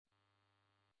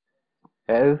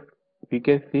as we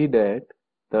can see that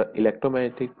the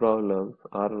electromagnetic problems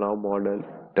are now modeled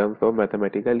in terms of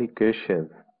mathematical equations.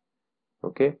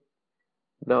 Okay,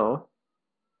 now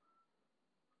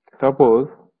suppose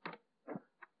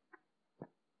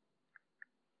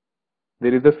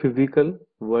there is a physical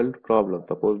world problem.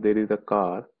 Suppose there is a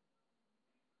car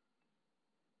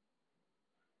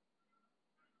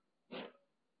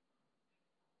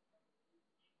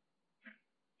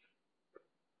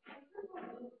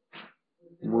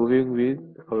moving with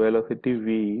a velocity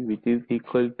v which is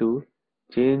equal to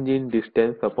change in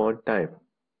distance upon time.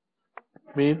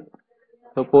 Means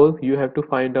suppose you have to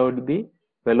find out the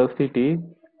velocity,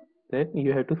 then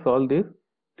you have to solve this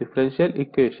differential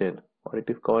equation, or it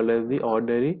is called as the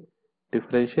ordinary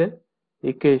differential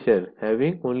equation,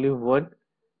 having only one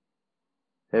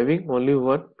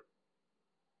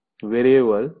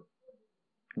variable,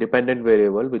 dependent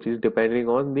variable, which is depending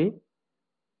on the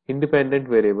independent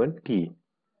variable t.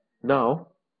 Now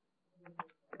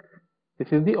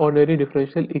this is the ordinary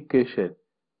differential equation,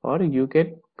 or you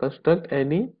can construct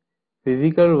any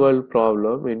physical world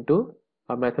problem into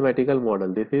a mathematical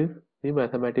model. This is the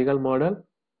mathematical model,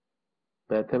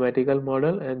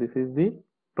 and this is the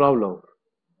problem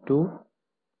to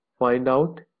find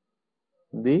out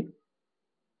the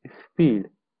speed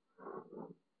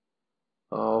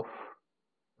of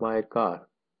my car.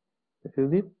 This is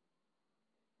the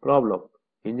problem,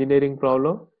 engineering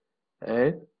problem,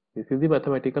 and this is the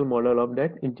mathematical model of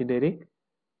that engineering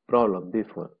problem, this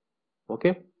one.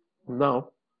 Okay, now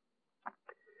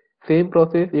same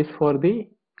process is for the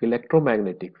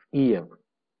electromagnetics, EM.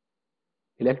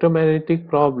 Electromagnetic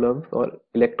problems or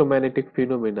electromagnetic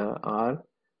phenomena are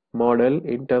modeled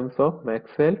in terms of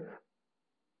Maxwell's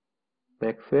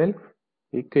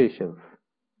equations.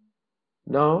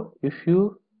 Now, if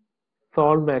you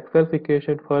solve Maxwell's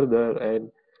equation further,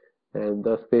 and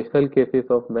the special cases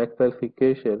of Maxwell's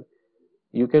equation,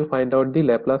 you can find out the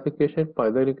Laplace equation,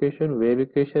 Poisson equation, wave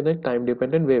equation, and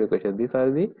time-dependent wave equation. These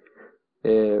are the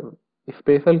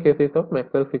special cases of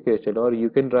Maxwell's equation, or you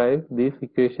can derive this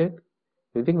equation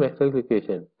using Maxwell's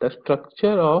equation. The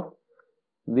structure of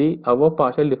the above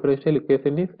partial differential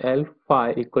equation is L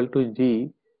phi equal to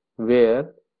G,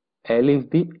 where L is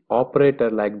the operator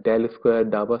like del square,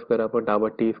 gamma square upon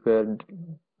gamma t square,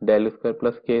 del square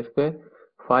plus k square.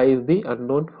 Phi is the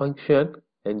unknown function,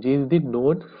 and G is the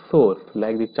known source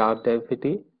like the charge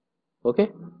density.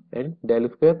 Okay, and del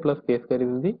square plus k square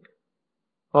is the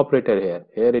operator here.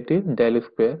 Here it is del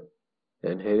square,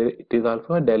 and here it is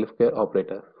also a del square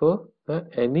operator. So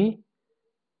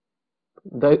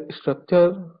the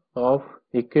structure of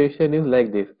equation is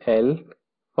like this: L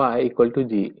phi equal to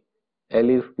G. L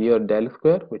is your del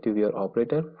square, which is your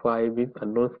operator. Phi is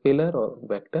unknown scalar or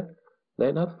vector.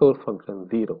 Then a source function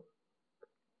 0.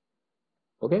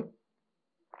 Okay.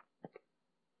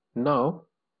 Now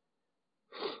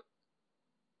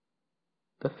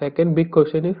the second big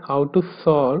question is how to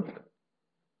solve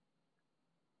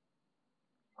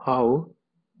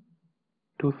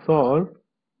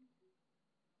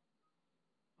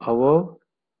our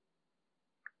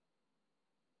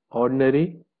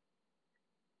ordinary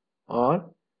or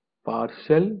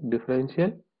partial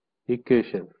differential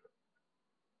equations.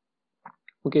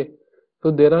 Okay,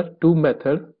 so there are two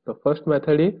methods. The first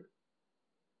method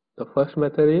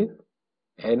is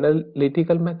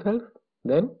analytical methods.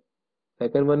 Then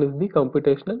second one is the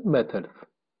computational methods.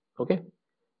 Okay,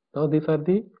 now these are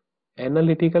the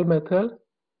analytical methods.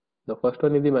 The first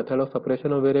one is the method of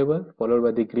separation of variables, followed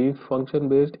by the Green's function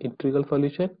based integral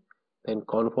solution, then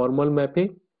conformal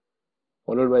mapping,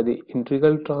 followed by the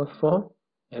integral transform,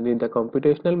 and in the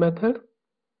computational method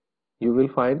you will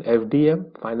find FDM,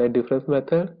 finite difference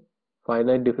method,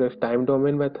 finite difference time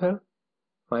domain method,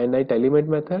 finite element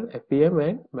method, FEM,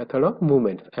 and method of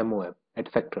movements, MOM,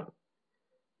 etc.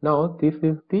 Now this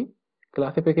is the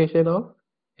classification of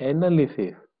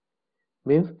analysis.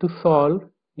 Means to solve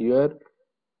your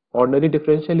ordinary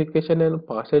differential equation and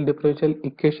partial differential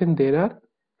equation, there are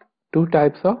two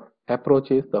types of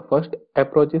approaches. The first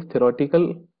approach is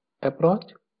theoretical approach,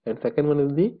 and second one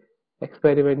is the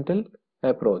experimental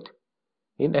approach.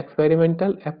 In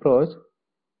experimental approach,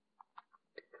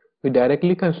 we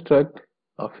directly construct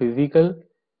a physical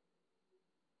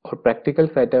or practical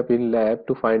setup in lab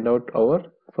to find out our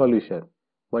solution.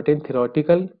 But in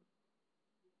theoretical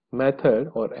method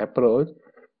or approach,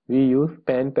 we use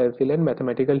pen, pencil, and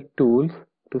mathematical tools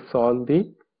to solve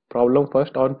the problem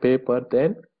first on paper,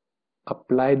 then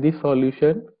apply the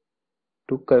solution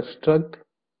to construct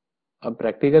a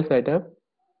practical setup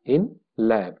in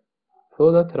lab.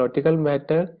 So the theoretical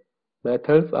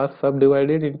methods are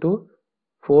subdivided into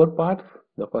four parts.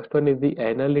 The first one is the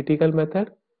analytical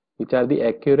method, which are the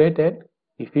accurate and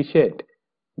efficient,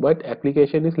 but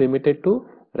application is limited to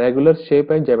regular shape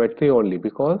and geometry only,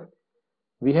 because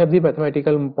we have the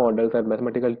mathematical models and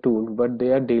mathematical tools, but they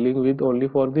are dealing with only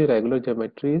for the regular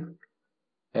geometries,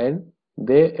 and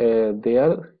they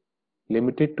are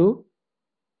limited to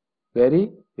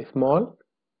very small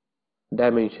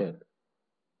dimension.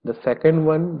 The second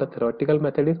one, the theoretical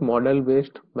method, is model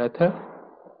based method,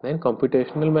 then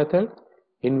computational method,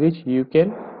 in which you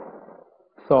can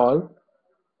solve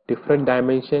different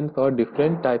dimensions or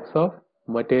different types of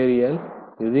material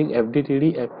using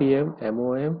FDTD, FEM,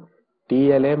 MOM,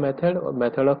 TLA method, or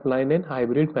method of line, and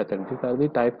hybrid method. These are the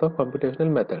types of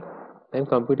computational method. Then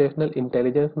computational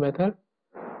intelligence method,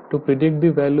 to predict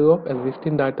the value of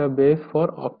existing database for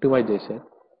optimization,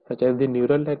 such as the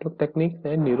neural network techniques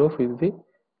and neurophysics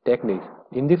techniques.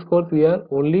 In this course, we are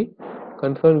only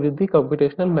concerned with the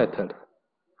computational methods.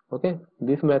 Okay,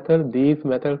 these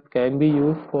methods can be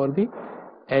used for the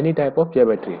any type of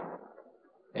geometry,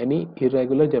 any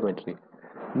irregular geometry.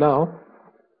 Now,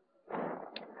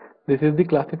 this is the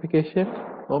classification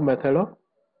of method of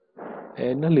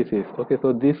analysis. Okay,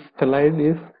 so this slide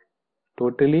is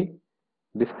totally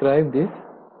describe this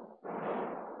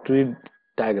tree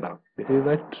diagram. This is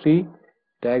a tree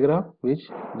diagram which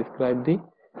describes the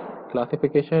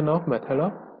classification of method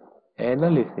of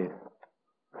analysis.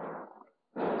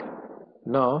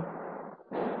 Now,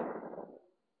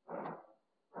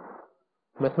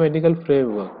 mathematical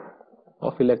framework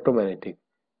of electromagnetic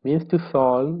means to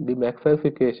solve the Maxwell's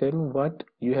equation. What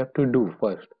you have to do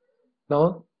first.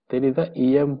 Now, there is a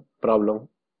EM problem,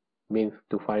 means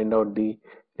to find out the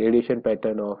radiation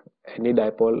pattern of any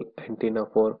dipole antenna,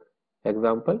 for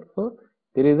example. So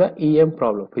there is a EM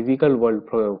problem, physical world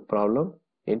problem,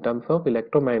 in terms of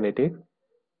electromagnetic.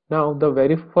 Now the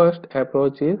very first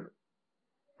approach is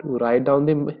to write down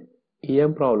the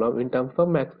EM problem in terms of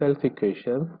Maxwell's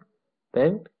equations,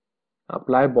 then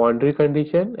apply boundary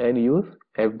condition and use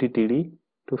FDTD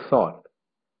to solve.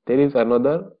 There is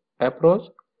another approach.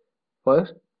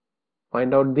 First,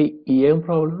 find out the EM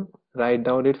problem, write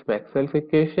down its Maxwell's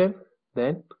equation,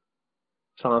 then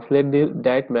translate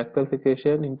that Maxwell's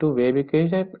equation into wave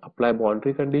equation, apply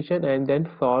boundary condition, and then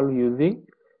solve using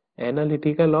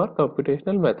analytical or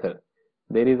computational method.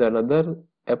 There is another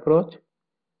approach.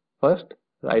 First,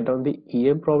 write down the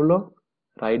EM problem,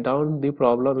 write down the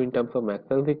problem in terms of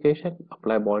Maxwell's equation,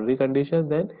 apply boundary condition,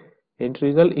 then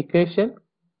integral equation,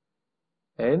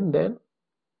 and then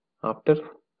after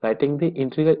writing the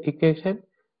integral equation,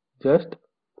 just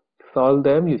solve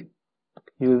them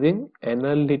using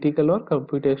analytical or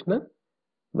computational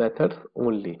methods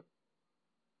only.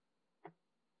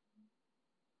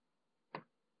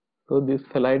 So these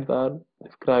slides are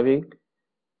describing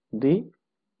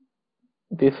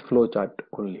this flow chart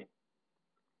only.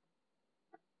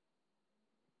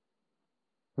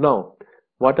 Now,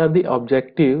 what are the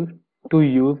objectives to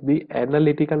use the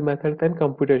analytical method and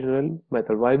computational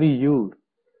method? Why we use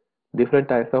different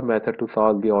types of method to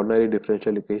solve the ordinary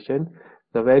differential equation?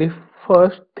 The very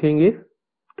first thing is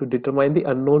to determine the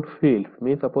unknown fields.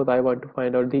 Means suppose I want to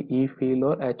find out the E field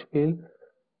or H field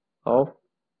of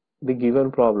the given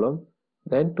problem,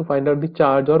 then to find out the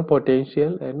charge or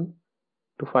potential, and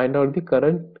to find out the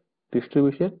current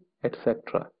distribution,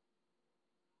 etc.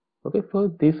 Okay,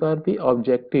 so these are the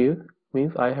objectives.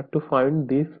 Means I have to find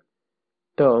these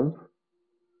terms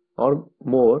or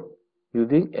more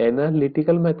using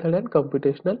analytical method and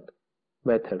computational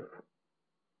methods.